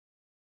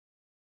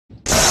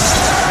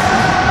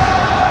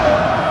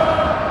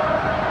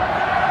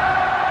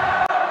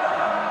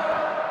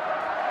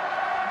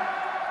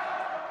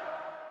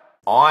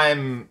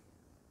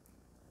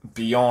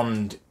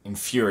beyond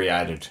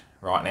infuriated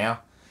right now.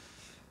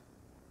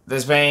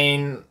 There's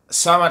been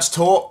so much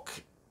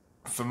talk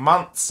for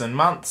months and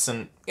months,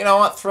 and you know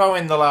what, throw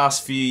in the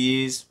last few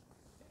years,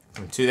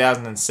 from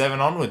 2007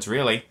 onwards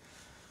really,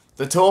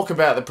 the talk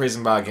about the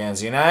prison bar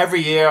Guernsey. You know,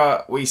 every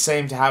year we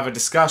seem to have a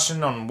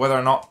discussion on whether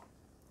or not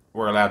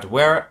we're allowed to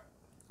wear it.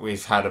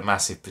 We've had a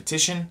massive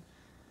petition.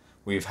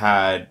 We've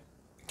had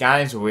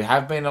games where we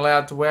have been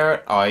allowed to wear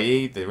it,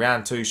 i.e. the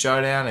round 2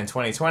 showdown in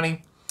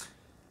 2020,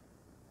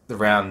 the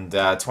round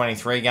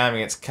 23 game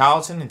against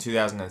Carlton in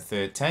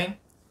 2013,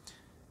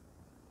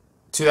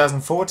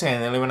 2014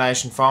 the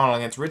elimination final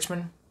against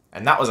Richmond,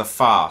 and that was a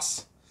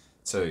farce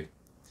too.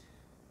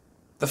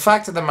 The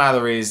fact of the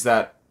matter is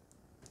that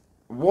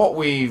what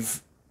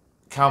we've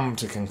come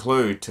to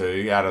conclude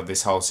to out of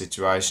this whole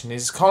situation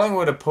is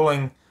Collingwood are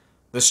pulling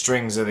the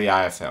strings of the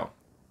AFL.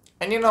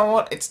 And you know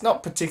what? It's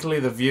not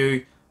particularly the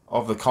view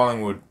of the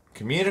Collingwood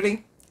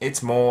community,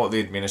 it's more the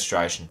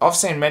administration. I've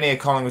seen many of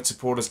Collingwood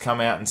supporters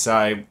come out and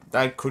say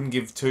they couldn't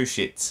give two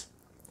shits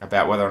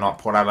about whether or not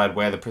Port Adelaide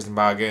wear the prison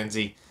bar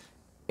Guernsey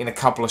in a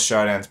couple of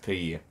showdowns per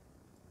year.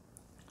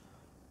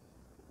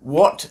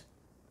 What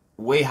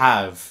we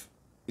have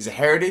is a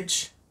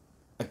heritage,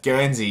 a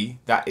Guernsey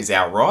that is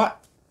our right.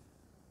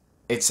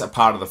 It's a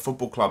part of the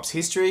football club's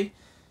history.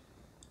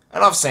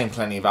 And I've seen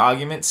plenty of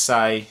arguments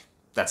say,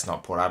 that's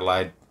not Port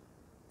Adelaide.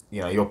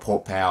 You know, you're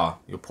Port Power.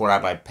 You're Port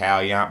Adelaide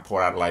Power. You aren't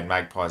Port Adelaide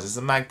Magpies. It's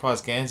the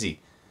Magpies Guernsey.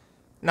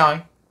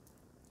 No.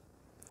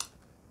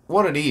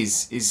 What it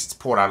is it's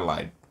Port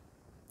Adelaide.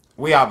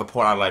 We are the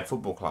Port Adelaide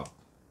Football Club.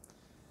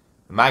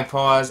 The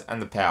Magpies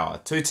and the Power.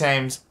 Two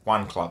teams,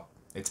 one club.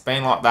 It's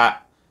been like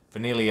that for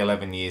nearly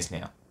 11 years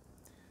now.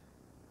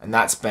 And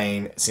that's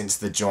been since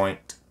the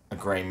joint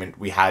agreement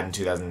we had in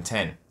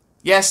 2010.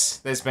 Yes,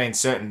 there's been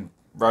certain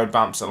road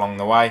bumps along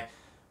the way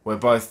where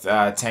both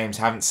teams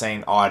haven't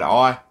seen eye to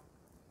eye.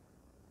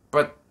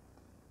 But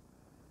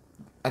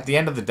at the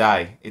end of the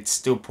day, it's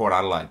still Port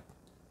Adelaide.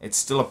 It's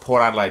still a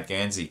Port Adelaide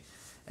Guernsey.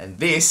 And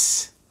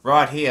this,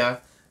 right here,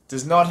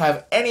 does not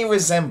have any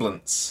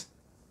resemblance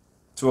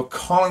to a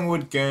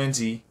Collingwood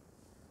Guernsey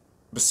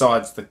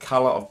besides the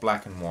colour of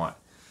black and white.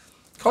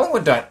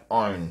 Collingwood don't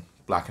own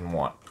black and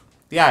white.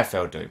 The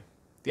AFL do.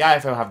 The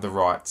AFL have the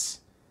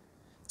rights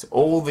to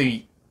all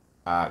the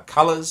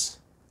colours,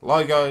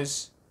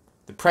 logos,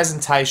 the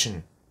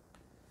presentation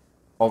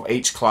of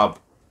each club.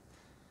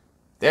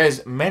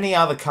 There's many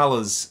other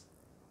colours,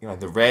 you know,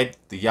 the red,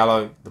 the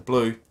yellow, the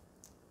blue,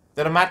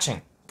 that are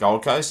matching.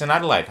 Gold Coast and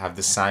Adelaide have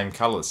the same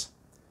colours.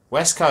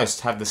 West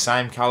Coast have the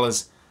same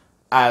colours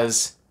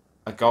as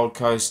a Gold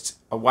Coast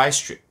away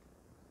strip.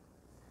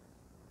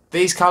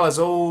 These colours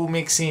all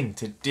mix in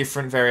to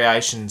different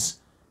variations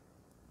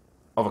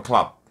of a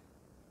club.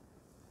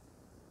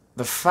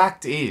 The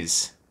fact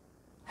is,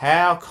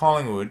 how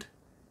Collingwood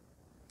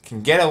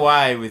can get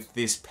away with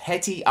this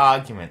petty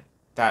argument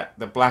that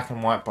the black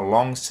and white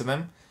belongs to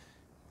them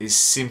is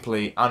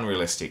simply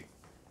unrealistic.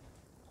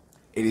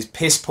 It is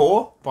piss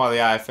poor by the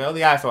AFL.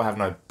 The AFL have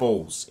no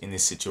balls in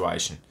this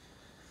situation.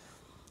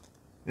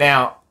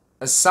 Now,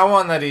 as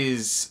someone that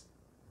is,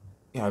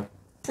 you know,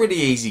 pretty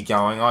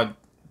easygoing, I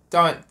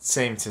don't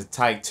seem to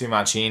take too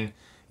much in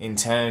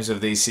terms of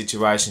these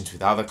situations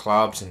with other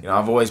clubs. And you know,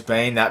 I've always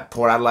been that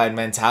Port Adelaide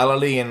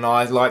mentality, and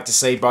I like to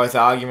see both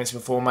arguments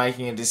before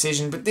making a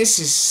decision. But this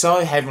is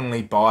so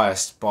heavily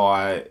biased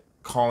by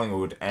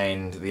Collingwood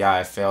and the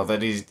AFL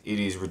that it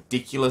is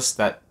ridiculous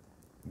that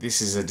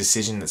this is a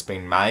decision that's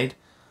been made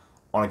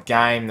on a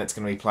game that's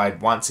going to be played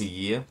twice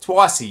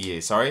a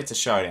year, sorry, it's a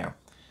showdown.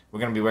 We're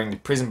going to be wearing the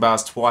prison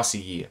bars twice a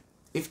year.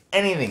 If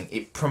anything,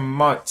 it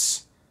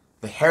promotes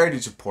the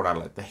heritage of Port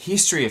Adelaide, the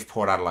history of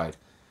Port Adelaide.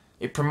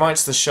 It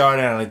promotes the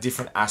showdown in a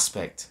different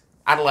aspect.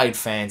 Adelaide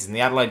fans and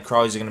the Adelaide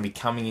Crows are going to be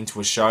coming into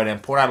a showdown.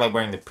 Port Adelaide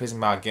wearing the prison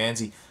bar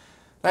Guernsey.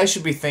 They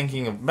should be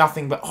thinking of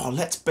nothing but, oh,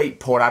 let's beat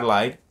Port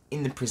Adelaide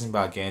in the prison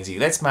bar Guernsey.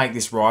 Let's make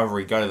this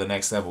rivalry go to the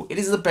next level. It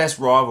is the best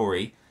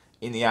rivalry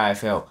in the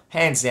AFL,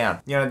 hands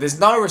down. You know, there's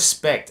no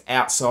respect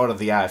outside of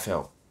the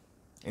AFL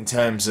in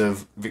terms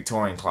of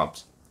Victorian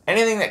clubs.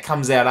 Anything that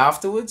comes out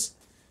afterwards,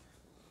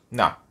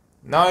 no.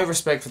 No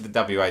respect for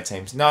the WA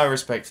teams. No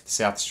respect for the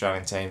South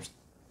Australian teams.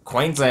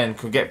 Queensland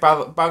could get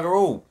bugger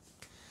all.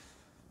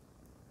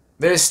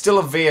 There is still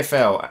a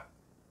VFL.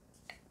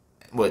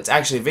 Well, it's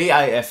actually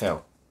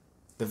VAFL.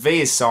 The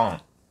V is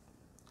silent.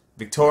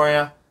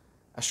 Victoria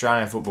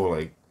Australian Football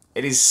League.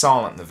 It is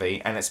silent, the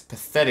V, and it's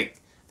pathetic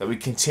that we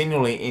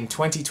continually, in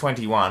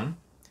 2021,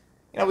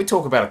 you know, we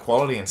talk about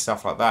equality and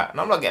stuff like that,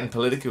 and I'm not getting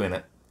political in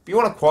it. If you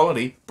want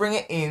equality, bring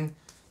it in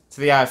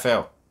to the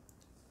AFL.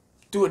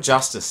 Do it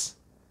justice.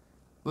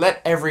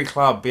 Let every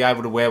club be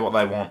able to wear what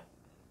they want.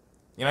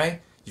 You know,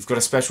 you've got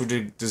a special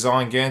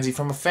design Guernsey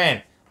from a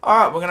fan.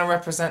 Alright, we're going to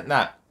represent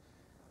that.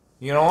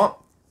 You know what?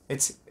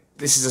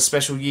 This is a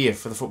special year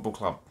for the football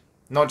club.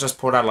 Not just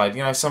Port Adelaide.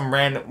 You know, some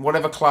random,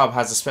 whatever club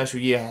has a special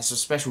year, has a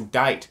special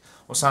date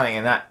or something,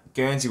 and that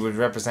Guernsey was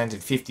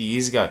represented 50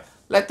 years ago.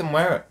 Let them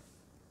wear it.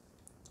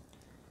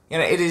 You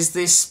know, it is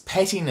this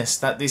pettiness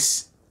that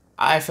this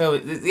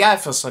AFL, the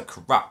AFL is so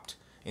corrupt.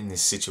 in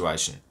this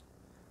situation.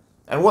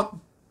 And what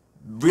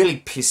really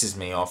pisses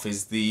me off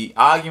is the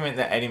argument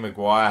that Eddie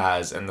Maguire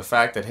has and the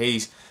fact that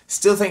he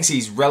still thinks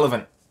he's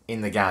relevant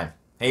in the game.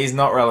 He's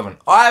not relevant.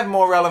 I have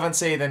more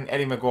relevancy than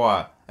Eddie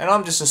Maguire, and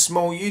I'm just a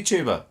small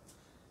YouTuber.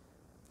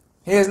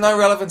 He has no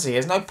relevancy. He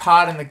has no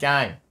part in the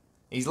game.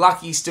 He's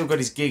lucky he's still got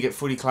his gig at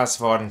Footy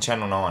Classified on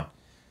Channel 9.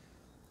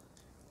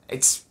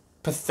 It's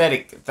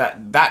pathetic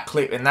that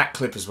clip and that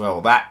clip as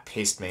well, that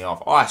pissed me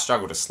off. I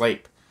struggled to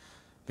sleep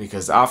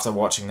because after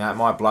watching that,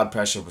 my blood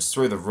pressure was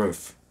through the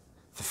roof.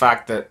 The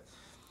fact that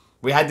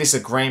we had this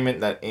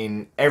agreement that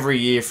in every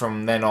year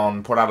from then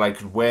on, Port Adelaide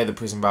could wear the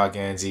prison bar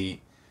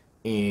Guernsey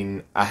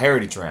in a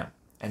heritage round.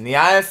 And the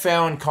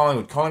AFL and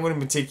Collingwood in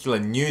particular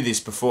knew this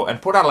before,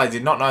 and Port Adelaide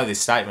did not know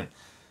this statement,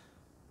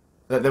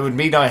 that there would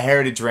be no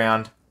heritage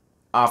round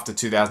after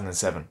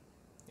 2007.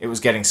 It was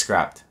getting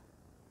scrapped.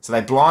 So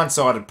they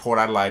blindsided Port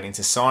Adelaide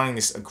into signing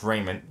this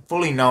agreement,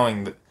 fully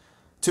knowing that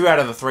 2 out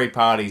of the 3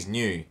 parties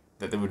knew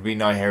that there would be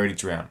no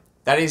heritage round.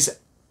 That is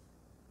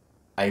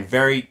a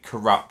very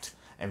corrupt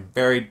and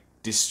very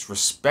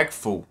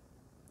disrespectful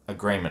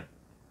agreement.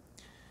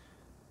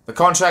 The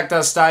contract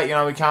does state,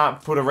 we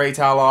can't put a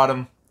retail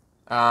item,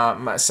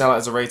 sell it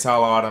as a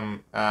retail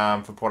item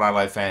for Port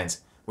Adelaide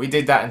fans. We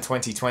did that in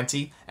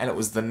 2020, and it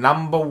was the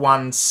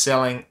 #1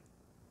 selling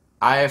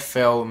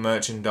AFL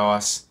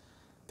merchandise,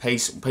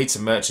 piece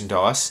of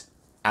merchandise,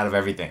 out of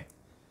everything.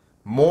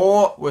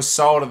 More was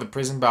sold of the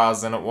prison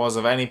bars than it was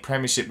of any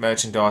premiership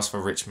merchandise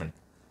for Richmond.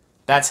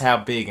 That's how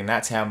big and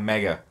that's how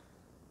mega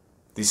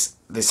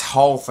this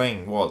whole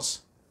thing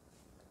was.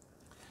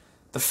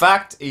 The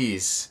fact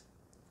is,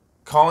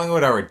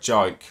 Collingwood are a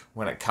joke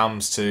when it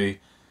comes to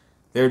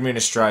their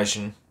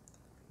administration.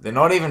 They're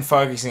not even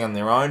focusing on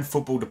their own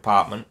football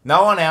department.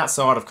 No one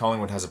outside of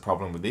Collingwood has a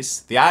problem with this.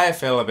 The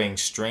AFL are being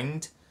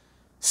stringed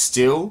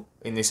still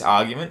in this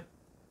argument,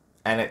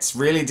 and it's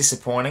really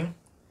disappointing.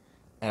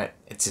 And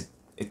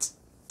it's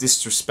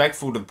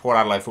disrespectful to the Port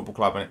Adelaide Football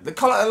Club. And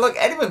look,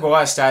 Eddie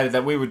Maguire stated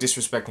that we were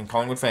disrespecting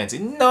Collingwood fans.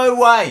 In no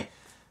way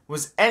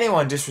was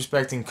anyone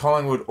disrespecting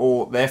Collingwood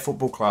or their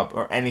football club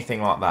or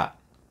anything like that.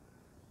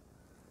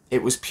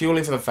 It was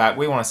purely for the fact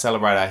we want to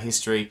celebrate our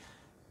history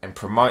and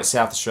promote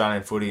South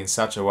Australian footy in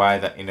such a way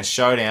that in a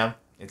showdown,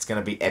 it's going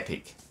to be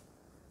epic.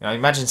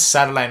 Imagine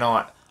Saturday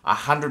night,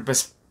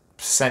 100%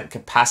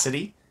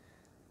 capacity,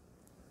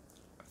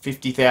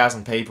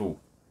 50,000 people.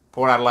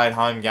 Port Adelaide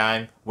home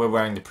game, we're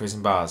wearing the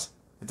prison bars.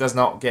 It does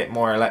not get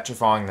more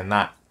electrifying than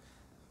that.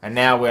 And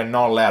now we're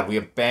not allowed. We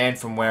are banned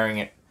from wearing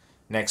it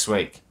next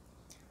week.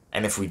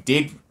 And if we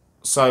did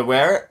so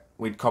wear it,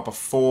 we'd cop a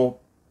 4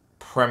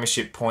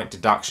 premiership point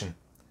deduction.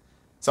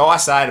 So I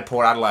say to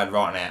Port Adelaide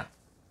right now,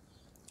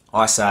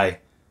 I say,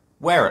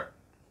 wear it.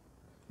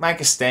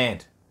 Make a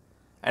stand.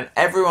 And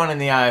everyone in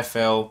the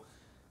AFL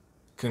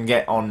can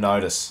get on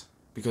notice.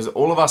 Because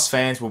all of us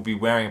fans will be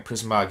wearing a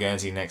prison bar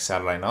Guernsey next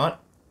Saturday night.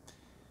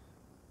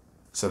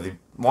 So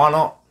why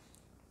not?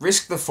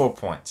 Risk the 4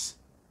 points.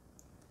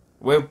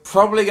 We're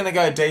probably going to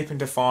go deep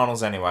into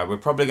finals anyway. We're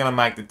probably going to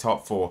make the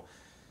top 4.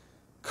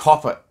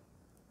 Cop it.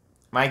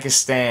 Make a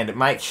stand.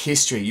 Make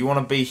history. You want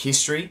to be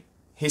history?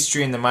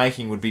 History in the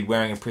making would be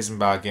wearing a prison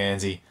bar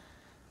Guernsey,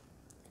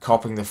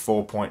 copping the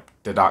 4-point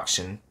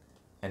deduction,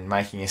 and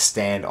making a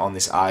stand on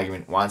this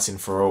argument once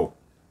and for all.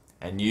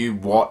 And you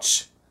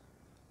watch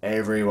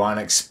everyone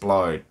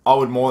explode. I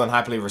would more than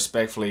happily,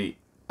 respectfully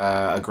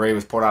agree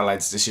with Port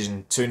Adelaide's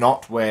decision to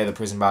not wear the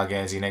prison bar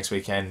Guernsey next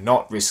weekend,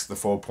 not risk the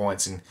 4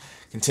 points, and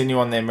continue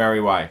on their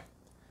merry way.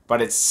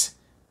 But it's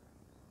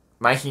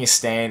making a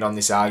stand on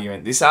this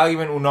argument. This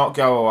argument will not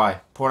go away.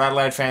 Port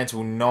Adelaide fans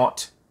will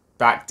not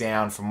back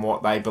down from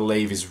what they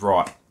believe is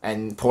right.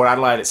 And Port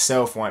Adelaide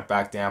itself won't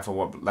back down for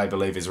what they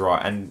believe is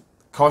right. And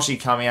Koshi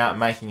coming out and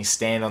making a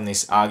stand on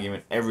this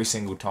argument every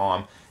single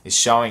time is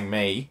showing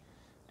me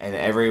and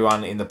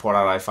everyone in the Port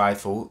Adelaide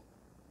faithful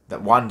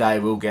that one day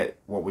we'll get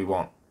what we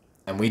want.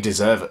 And we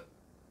deserve it.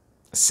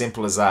 As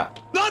simple as that.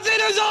 Nothing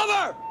is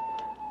over!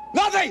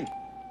 Nothing!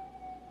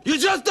 You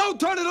just don't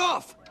turn it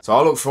off! So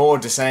I look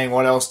forward to seeing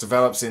what else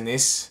develops in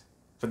this.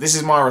 But this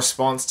is my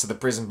response to the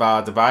prison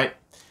bar debate.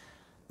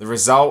 The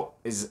result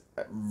is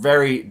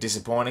very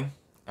disappointing,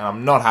 and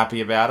I'm not happy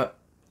about it.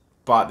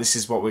 But this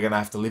is what we're going to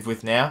have to live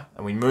with now.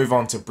 And we move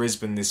on to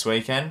Brisbane this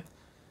weekend.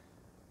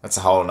 That's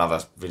a whole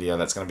another video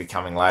that's going to be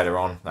coming later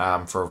on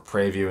for a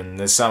preview. And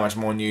there's so much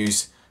more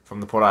news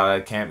from the Port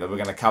Adelaide camp that we're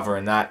going to cover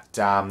in that.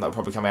 That'll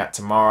probably come out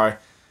tomorrow.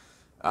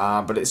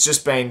 But it's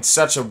just been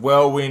such a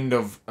whirlwind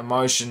of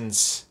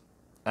emotions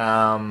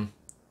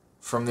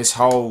from this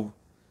whole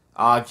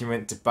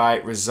argument,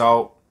 debate,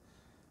 result.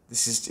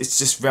 It's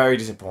just very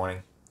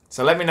disappointing.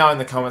 So let me know in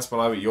the comments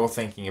below what you're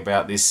thinking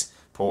about this,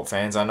 Port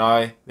fans. I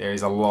know there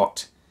is a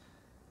lot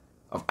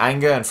of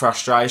anger and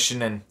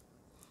frustration, and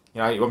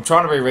I'm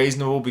trying to be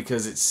reasonable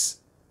because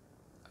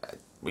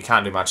we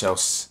can't do much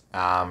else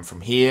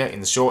from here in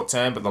the short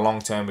term, but the long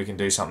term we can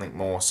do something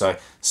more. So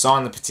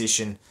sign the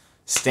petition,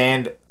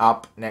 stand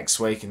up next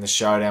week in the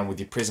showdown with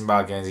your prison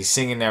bar Guernsey,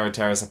 singing Never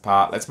Tear Us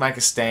Apart. Let's make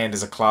a stand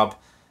as a club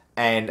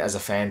and as a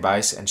fan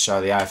base and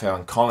show the AFL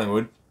and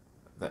Collingwood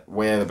that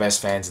we're the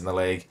best fans in the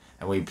league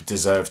and we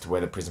deserve to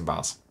wear the prison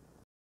bars.